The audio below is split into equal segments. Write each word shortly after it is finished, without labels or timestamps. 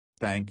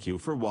Thank you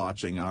for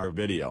watching our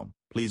video.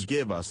 Please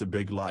give us a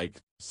big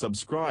like,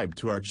 subscribe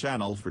to our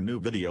channel for new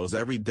videos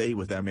every day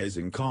with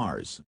amazing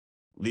cars.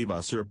 Leave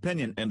us your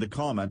opinion in the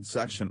comment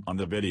section on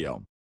the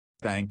video.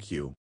 Thank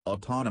you.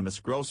 Autonomous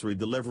grocery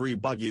delivery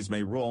buggies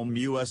may roam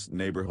U.S.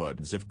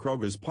 neighborhoods if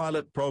Kroger's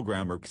pilot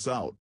program works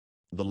out.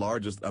 The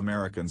largest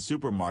American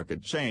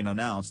supermarket chain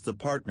announced a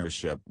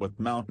partnership with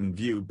Mountain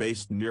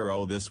View-based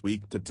Nuro this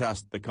week to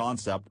test the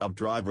concept of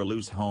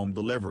driverless home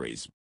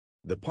deliveries.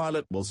 The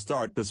pilot will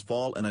start this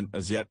fall in an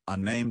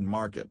as-yet-unnamed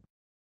market.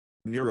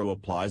 Nuro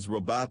applies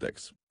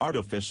robotics,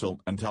 artificial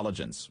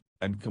intelligence,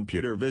 and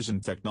computer vision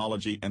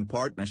technology in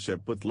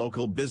partnership with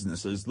local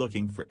businesses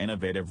looking for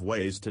innovative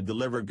ways to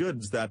deliver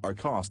goods that are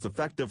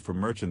cost-effective for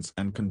merchants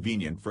and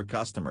convenient for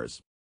customers.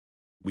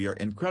 We are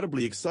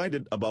incredibly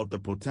excited about the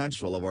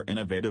potential of our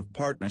innovative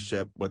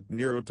partnership with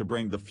Nuro to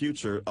bring the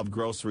future of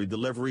grocery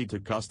delivery to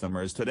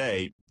customers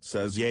today,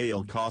 says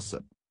Yael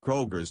Cosset,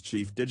 Kroger's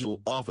chief digital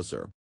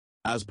officer.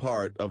 As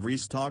part of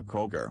Restock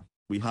Kroger,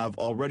 we have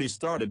already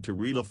started to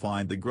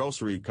redefine the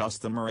grocery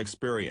customer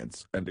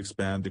experience and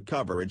expand the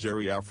coverage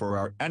area for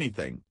our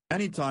anything,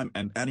 anytime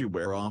and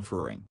anywhere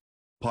offering.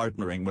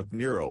 Partnering with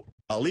Nuro,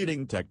 a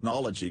leading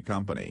technology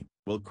company,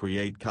 will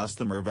create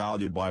customer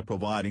value by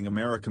providing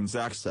Americans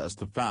access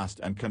to fast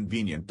and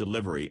convenient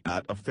delivery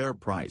at a fair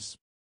price.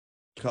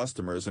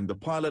 Customers in the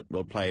pilot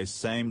will place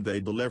same-day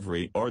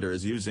delivery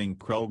orders using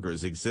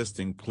Kroger's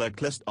existing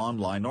ClickList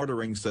online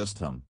ordering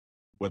system.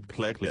 With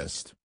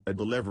ClickList, a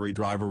delivery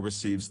driver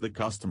receives the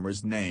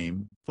customer's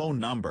name,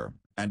 phone number,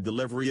 and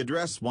delivery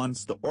address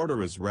once the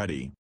order is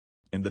ready.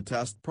 In the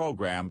test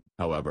program,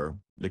 however,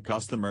 the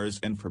customer's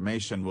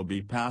information will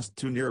be passed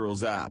to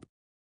Nuro's app.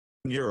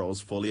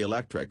 Nuro's fully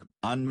electric,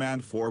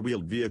 unmanned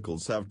four-wheeled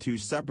vehicles have two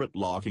separate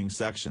locking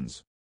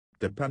sections.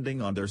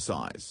 Depending on their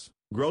size,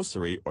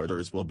 grocery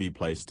orders will be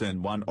placed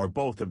in one or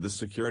both of the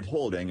secured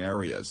holding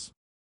areas.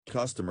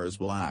 Customers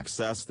will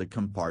access the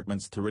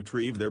compartments to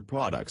retrieve their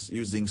products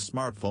using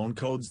smartphone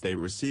codes they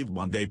receive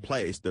when they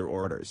place their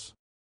orders.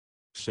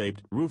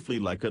 Shaped roughly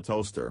like a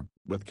toaster,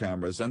 with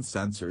cameras and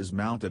sensors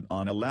mounted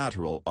on a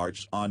lateral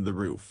arch on the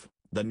roof,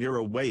 the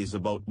Nuro weighs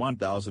about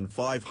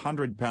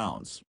 1,500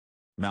 pounds.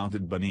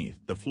 Mounted beneath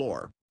the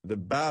floor, the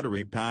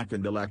battery pack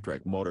and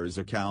electric motors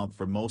account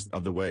for most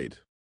of the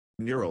weight.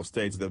 Nuro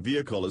states the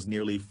vehicle is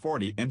nearly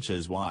 40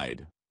 inches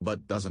wide,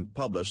 but doesn't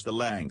publish the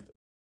length.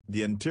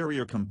 The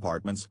interior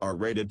compartments are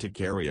rated to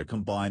carry a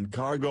combined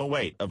cargo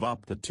weight of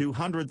up to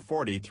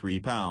 243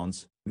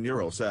 pounds,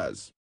 Nuro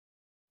says.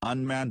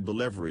 Unmanned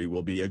delivery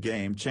will be a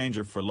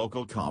game-changer for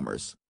local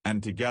commerce,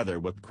 and together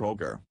with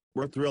Kroger,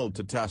 we're thrilled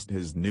to test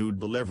his new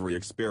delivery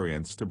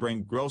experience to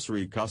bring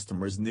grocery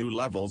customers new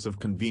levels of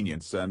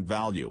convenience and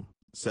value,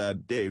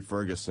 said Dave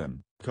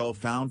Ferguson,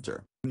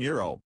 co-founder,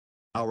 Nuro.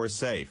 Our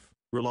safe,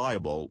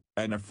 reliable,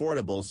 and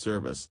affordable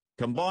service,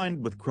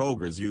 combined with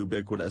Kroger's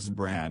ubiquitous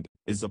brand,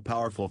 is a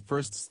powerful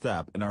first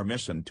step in our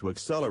mission to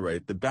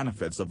accelerate the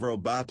benefits of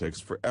robotics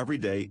for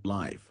everyday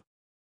life.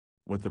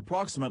 With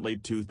approximately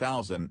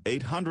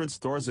 2,800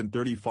 stores in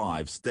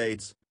 35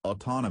 states,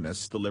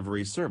 autonomous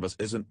delivery service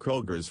isn't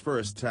Kroger's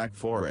first tech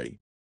foray.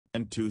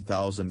 In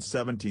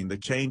 2017, the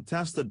chain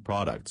tested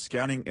product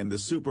scanning in the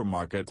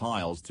supermarket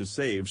aisles to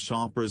save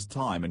shoppers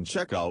time in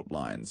checkout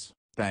lines.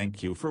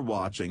 Thank you for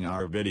watching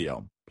our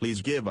video.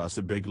 Please give us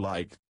a big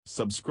like,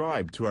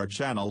 subscribe to our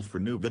channel for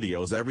new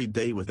videos every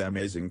day with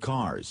amazing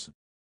cars.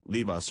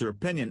 Leave us your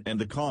opinion in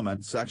the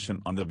comment section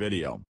on the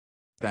video.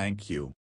 Thank you.